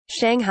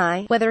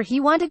Shanghai. Whether he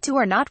wanted to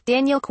or not,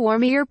 Daniel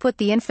Cormier put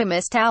the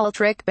infamous towel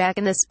trick back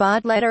in the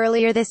spotlight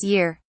earlier this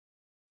year.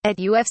 At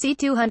UFC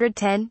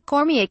 210,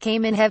 Cormier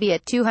came in heavy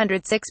at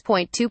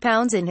 206.2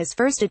 pounds in his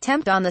first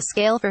attempt on the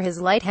scale for his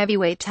light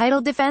heavyweight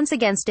title defense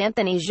against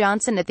Anthony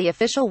Johnson at the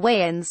official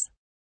weigh-ins.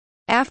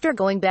 After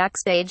going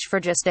backstage for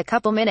just a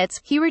couple minutes,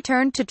 he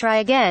returned to try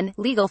again,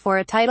 legal for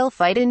a title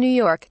fight in New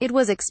York, it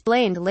was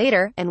explained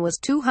later, and was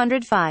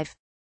 205.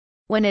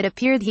 When it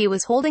appeared he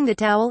was holding the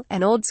towel,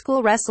 an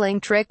old-school wrestling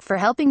trick for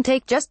helping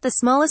take just the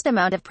smallest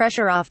amount of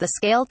pressure off the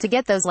scale to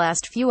get those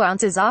last few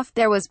ounces off,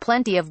 there was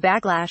plenty of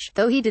backlash,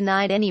 though he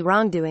denied any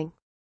wrongdoing.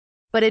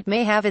 But it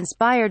may have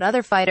inspired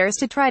other fighters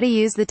to try to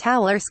use the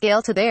towel or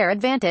scale to their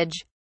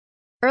advantage.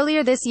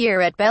 Earlier this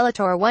year at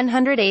Bellator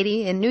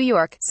 180 in New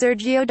York,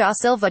 Sergio da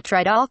Silva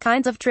tried all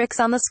kinds of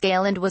tricks on the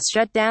scale and was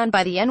shut down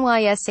by the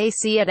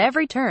NYSAC at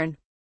every turn.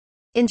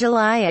 In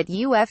July at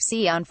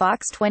UFC on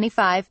Fox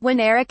 25, when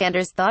Eric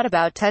Enders thought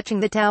about touching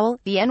the towel,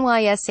 the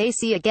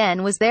NYSAC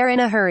again was there in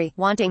a hurry,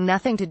 wanting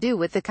nothing to do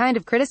with the kind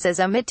of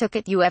criticism it took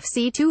at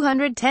UFC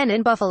 210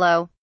 in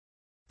Buffalo.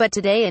 But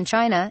today in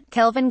China,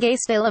 Kelvin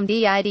Gastelum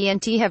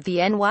didn't have the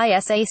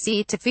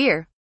NYSAC to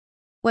fear.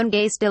 When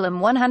Gastelum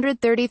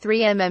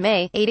 133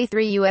 MMA,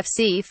 83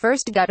 UFC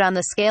first got on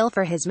the scale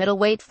for his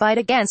middleweight fight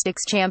against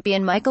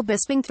ex-champion Michael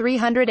Bisping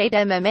 308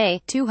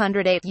 MMA,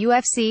 208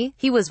 UFC,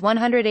 he was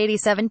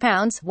 187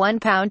 pounds,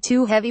 1 pound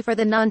too heavy for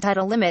the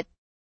non-title limit.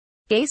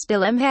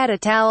 Gastelum had a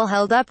towel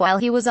held up while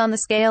he was on the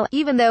scale,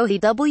 even though he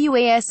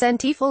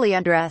wasn't fully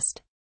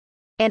undressed.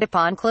 And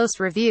upon close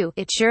review,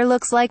 it sure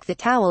looks like the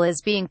towel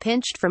is being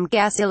pinched from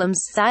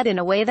Gastelum's side in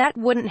a way that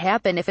wouldn't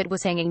happen if it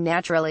was hanging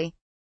naturally.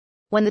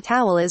 When the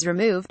towel is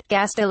removed,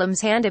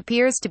 Gastelum's hand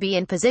appears to be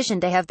in position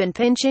to have been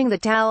pinching the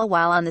towel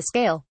while on the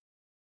scale.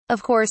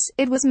 Of course,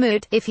 it was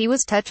moot. If he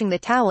was touching the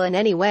towel in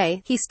any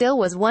way, he still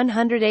was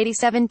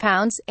 187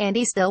 pounds, and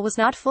he still was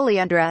not fully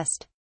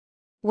undressed.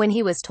 When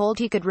he was told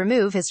he could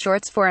remove his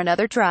shorts for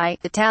another try,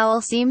 the towel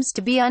seems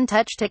to be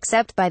untouched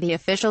except by the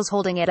officials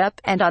holding it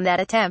up, and on that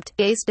attempt,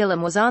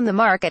 Gastelum was on the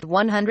mark at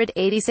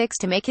 186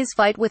 to make his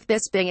fight with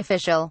Bisping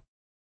official.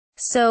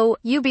 So,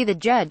 you be the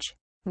judge.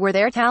 Were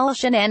there towel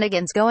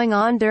shenanigans going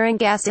on during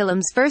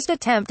Gastelum's first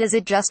attempt? Is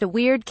it just a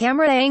weird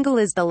camera angle?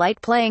 Is the light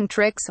playing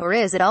tricks, or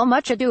is it all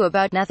much ado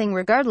about nothing?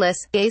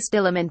 Regardless,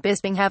 Gastelum and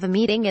Bisping have a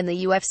meeting in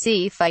the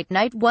UFC Fight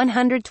Night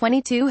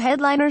 122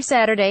 headliner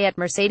Saturday at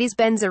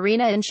Mercedes-Benz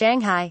Arena in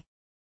Shanghai.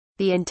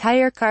 The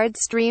entire card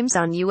streams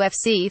on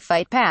UFC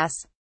Fight Pass.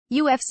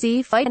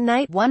 UFC Fight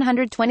Night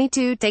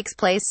 122 takes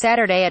place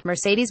Saturday at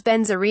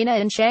Mercedes-Benz Arena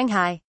in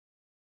Shanghai.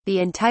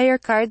 The entire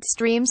card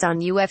streams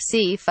on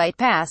UFC Fight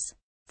Pass.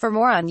 For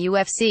more on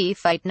UFC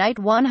Fight Night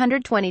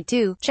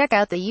 122, check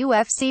out the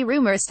UFC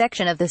Rumors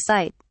section of the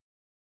site.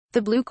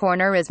 The Blue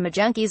Corner is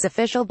MaJunkie's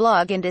official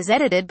blog and is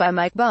edited by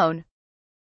Mike Bone.